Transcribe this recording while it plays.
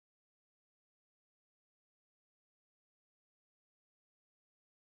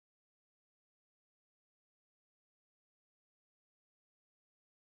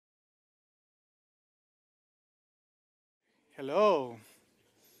Hello.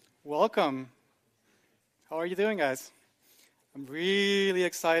 Welcome. How are you doing, guys? I'm really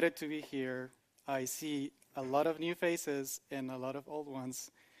excited to be here. I see a lot of new faces and a lot of old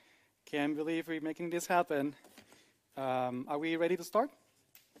ones. Can't believe we're making this happen. Are we ready to start?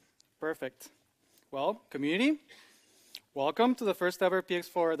 Perfect. Well, community, welcome to the first ever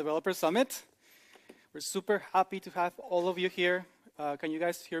PX4 Developer Summit. We're super happy to have all of you here. Can you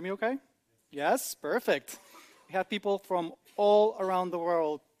guys hear me okay? Yes? Perfect. We have people from all around the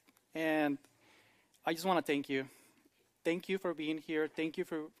world, and I just want to thank you. Thank you for being here. Thank you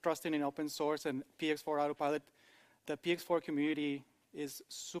for trusting in open source and PX4 Autopilot. The PX4 community is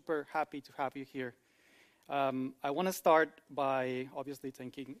super happy to have you here. I want to start by obviously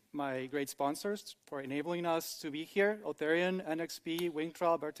thanking my great sponsors for enabling us to be here: Authorian, NXP,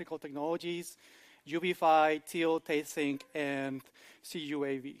 Wingtra, Vertical Technologies, UBFi, Teal, Tasync, and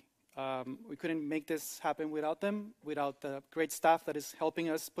CUAV. We couldn't make this happen without them, without the great staff that is helping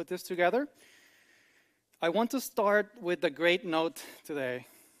us put this together. I want to start with a great note today.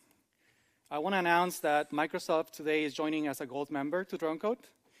 I want to announce that Microsoft today is joining as a gold member to Dronecode.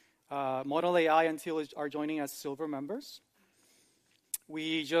 Model AI and Teal are joining as silver members.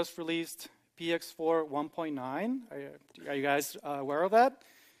 We just released PX4 1.9. Are you guys aware of that?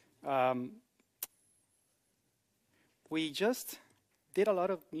 We just did a lot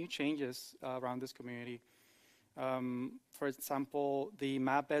of new changes around this community. For example, the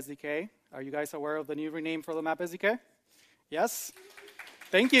Map SDK. Are you guys aware of the new rename for the Map SDK? Yes?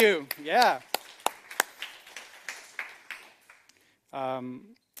 Thank you. Yeah.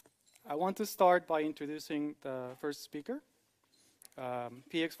 I want to start by introducing the first speaker,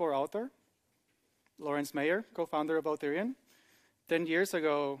 PX4 author, Lawrence Mayer, co-founder of Authorian. 10 years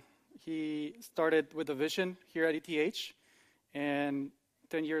ago, he started with a vision here at ETH. And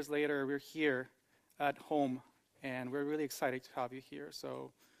 10 years later, we're here at home, and we're really excited to have you here.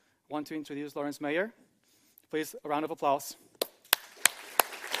 So I want to introduce Lawrence Mayer. Please, a round of applause.